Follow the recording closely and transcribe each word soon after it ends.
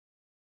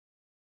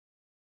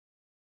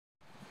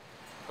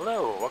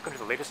Hello, welcome to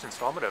the latest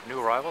installment of New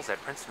Arrivals at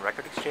Princeton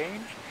Record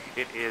Exchange.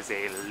 It is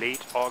a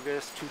late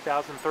August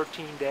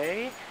 2013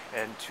 day,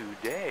 and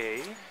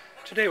today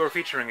we're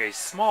featuring a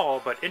small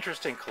but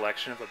interesting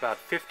collection of about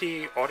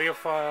 50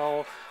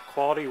 audiophile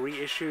quality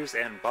reissues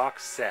and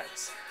box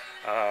sets.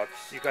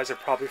 You guys are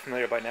probably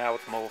familiar by now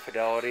with Mobile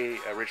Fidelity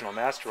original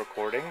master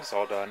recordings,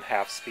 all done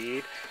half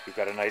speed. We've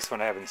got a nice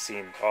one I haven't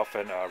seen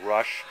often,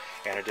 Rush,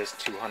 Anadis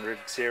 200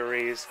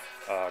 series,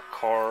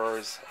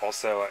 Cars,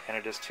 also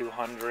Anadis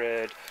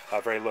 200,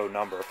 very low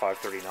number,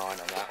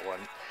 539 on that one.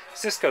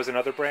 Cisco's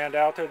another brand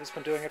out there that's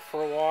been doing it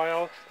for a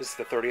while. This is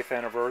the 30th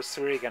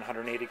anniversary, again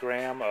 180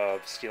 gram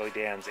of Steely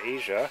Dan's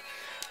Asia,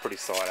 pretty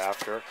sought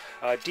after.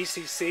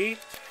 DCC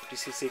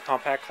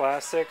Compact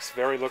Classics,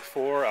 very looked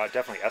for,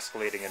 definitely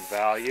escalating in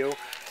value.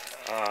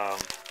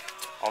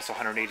 Also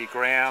 180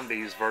 gram, they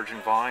use virgin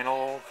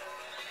vinyl,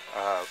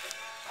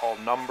 all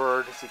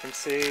numbered as you can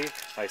see.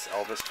 Nice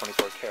Elvis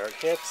 24 karat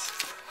hits.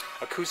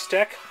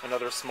 Acoustic,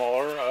 another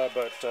smaller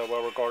but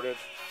well-regarded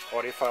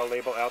audiophile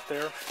label out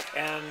there.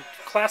 And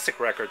Classic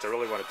Records I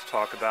really wanted to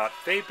talk about.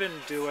 They've been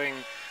doing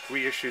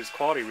reissues,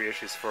 quality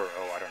reissues for,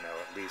 I don't know,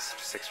 at least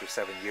 6 or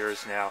 7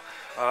 years now.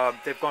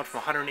 They've gone from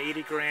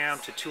 180 gram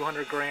to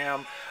 200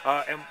 gram,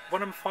 and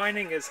what I'm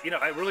finding is,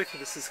 I really think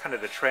this is kind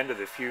of the trend of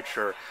the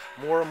future.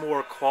 More and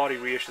more quality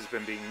reissues have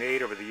been being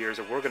made over the years,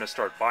 and we're going to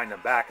start buying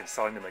them back and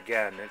selling them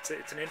again.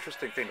 It's an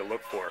interesting thing to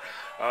look for.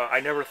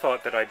 I never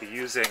thought that I'd be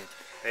using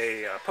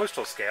a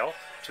postal scale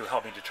to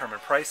help me determine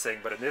pricing,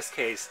 but in this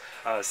case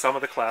some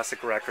of the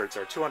classic records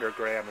are 200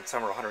 gram and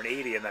some are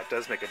 180, and that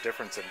does make a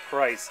difference in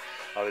price.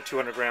 The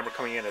 200 gram are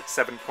coming in at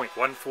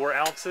 7.14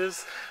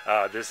 ounces.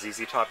 This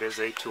ZZ Top is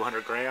a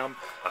 200 gram.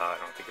 I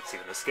don't think it's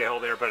even a scale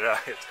there, but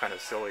it's kind of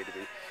silly to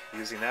be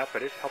using that,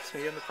 but it helps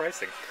me in the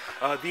pricing.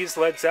 These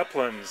Led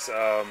Zeppelins,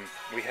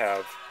 we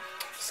have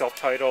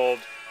self-titled,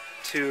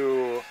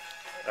 2,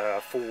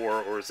 4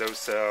 or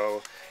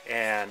Zoso,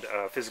 and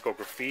Physical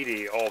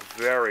Graffiti, all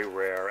very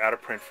rare, out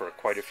of print for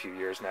quite a few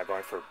years now,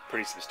 going for a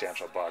pretty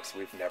substantial bucks.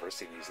 We've never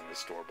seen these in the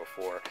store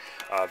before.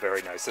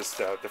 Very nice.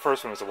 The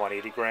first one was a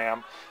 180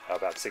 gram,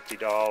 about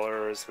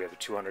 $60. We have the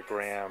 200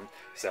 gram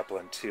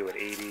Zeppelin 2 at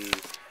 80.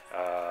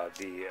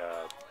 The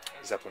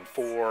Zeppelin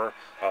 4.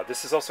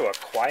 This is also a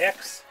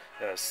Quiex.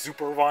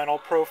 Super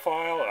vinyl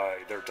profile.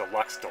 They're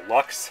deluxe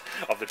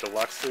of the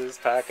deluxes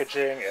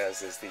packaging,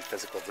 as is the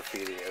Physical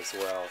Graffiti as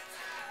well.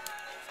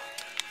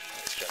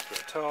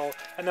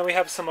 And then we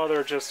have some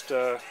other just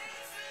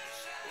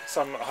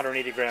some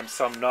 180 grams,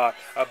 some not.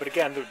 But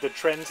again, the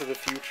trends of the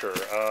future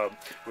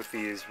with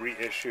these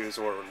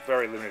reissues or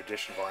very limited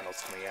edition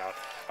vinyls coming out.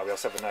 We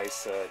also have a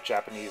nice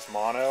Japanese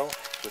mono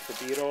with the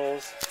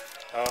Beatles.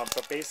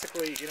 But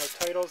basically,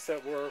 titles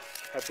that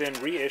have been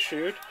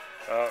reissued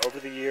over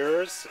the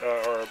years,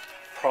 are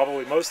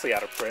probably mostly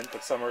out of print,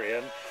 but some are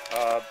in.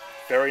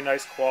 Very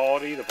nice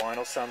quality. The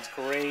vinyl sounds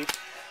great.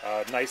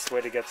 Nice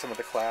way to get some of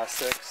the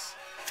classics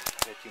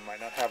that you might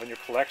not have in your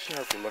collection,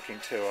 or if you're looking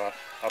to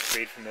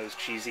upgrade from those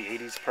cheesy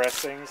 80s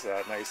pressings,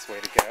 nice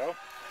way to go.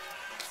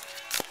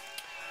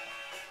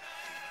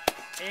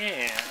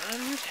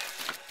 And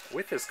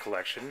with this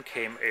collection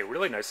came a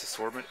really nice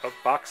assortment of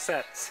box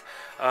sets.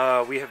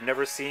 We have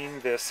never seen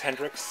this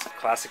Hendrix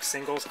Classic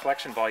Singles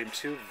Collection Volume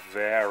 2,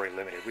 very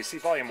limited. We see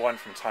Volume 1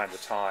 from time to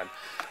time.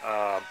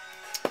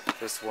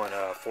 This one,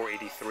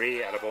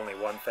 483 out of only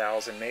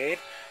 1,000 made.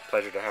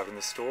 Pleasure to have in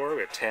the store.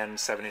 We have 10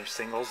 7-inch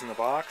singles in the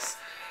box.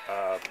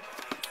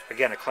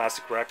 Again, a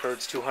Classic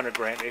Records 200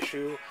 gram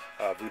issue.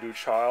 Voodoo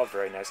Child,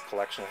 very nice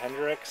collection of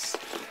Hendrix.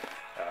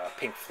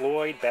 Pink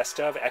Floyd, Best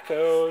of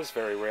Echoes,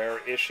 very rare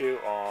issue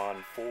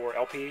on 4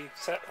 LP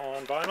set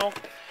on vinyl.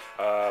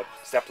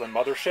 Zeppelin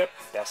Mothership,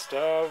 Best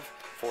of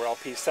 4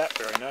 LP set,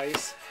 very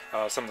nice.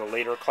 Some of the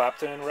later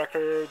Clapton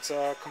records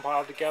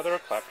compiled together,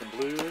 Clapton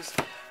Blues.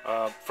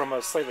 From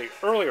a slightly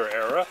earlier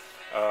era,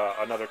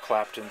 another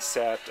Clapton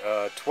set,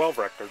 12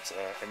 records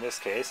in this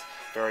case,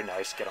 very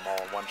nice, get them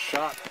all in one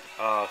shot.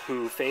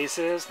 Who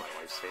Faces, my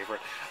wife's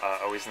favorite,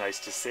 always nice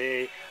to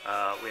see.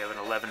 We have an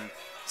 11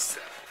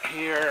 set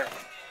here.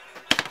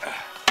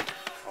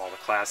 All the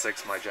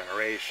classics, My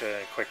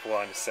Generation, Quick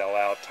One, Sell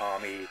Out,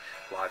 Tommy,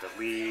 Live at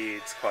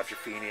Leeds,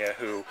 Quadrophenia,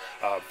 Who,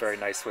 very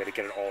nice way to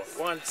get it all at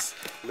once.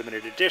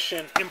 Limited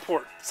edition,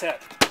 import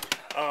set.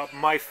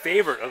 My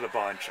favorite of the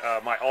bunch,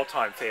 my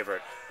all-time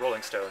favorite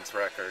Rolling Stones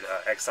record,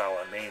 Exile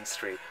on Main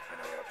Street. I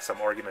know we have some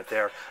argument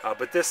there,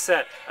 but this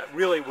set,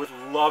 really with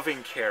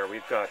loving care.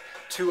 We've got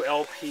 2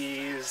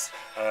 LPs,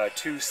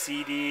 2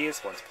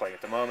 CDs, one's playing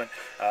at the moment,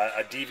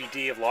 a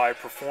DVD of live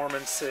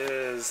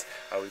performances.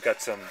 We've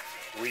got some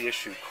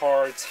reissued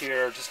cards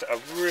here, just a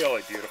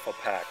really beautiful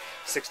pack.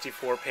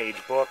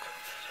 64-page book,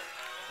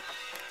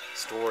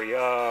 story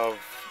of,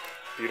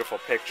 beautiful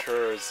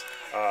pictures.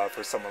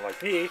 For someone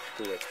like me,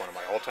 who it's one of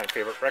my all-time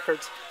favorite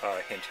records,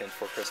 hint hint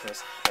for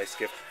Christmas, nice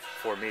gift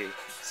for me,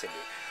 Cindy.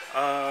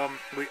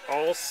 We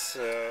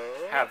also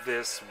have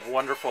this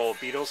wonderful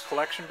Beatles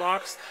Collection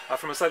box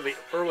from a slightly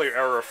earlier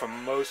era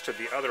from most of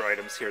the other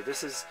items here.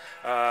 This is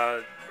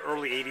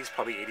early 80s,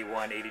 probably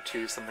 81,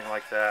 82, something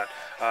like that.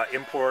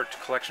 Import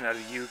collection out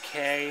of the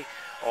UK.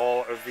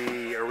 All of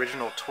the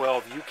original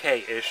 12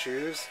 UK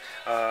issues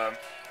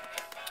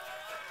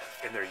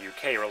in their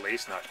UK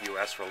release, not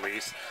US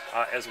release,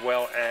 as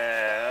well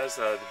as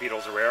the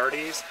Beatles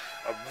rarities.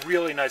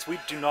 Really nice. We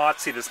do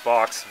not see this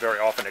box very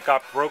often. It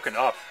got broken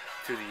up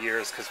through the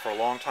years because for a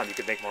long time you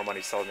could make more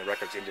money selling the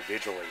records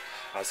individually.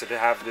 So to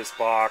have this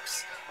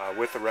box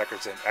with the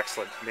records in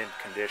excellent mint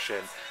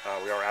condition,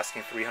 we are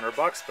asking $300,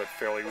 but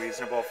fairly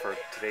reasonable for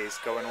today's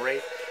going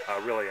rate.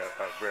 Really a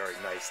very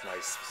nice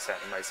set,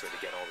 nice way to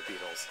get all the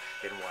Beatles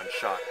in one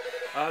shot.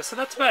 So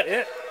that's about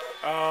it.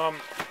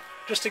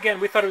 Just again,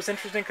 we thought it was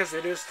interesting because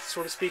it is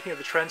sort of speaking of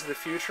the trends of the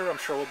future. I'm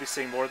sure we'll be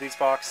seeing more of these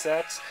box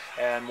sets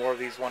and more of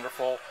these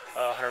wonderful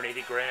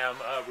 180-gram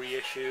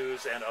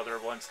reissues and other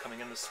ones coming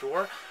in the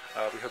store.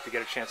 We hope you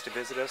get a chance to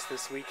visit us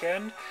this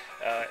weekend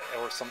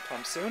or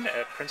sometime soon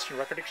at Princeton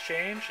Record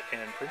Exchange in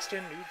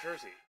Princeton, New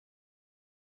Jersey.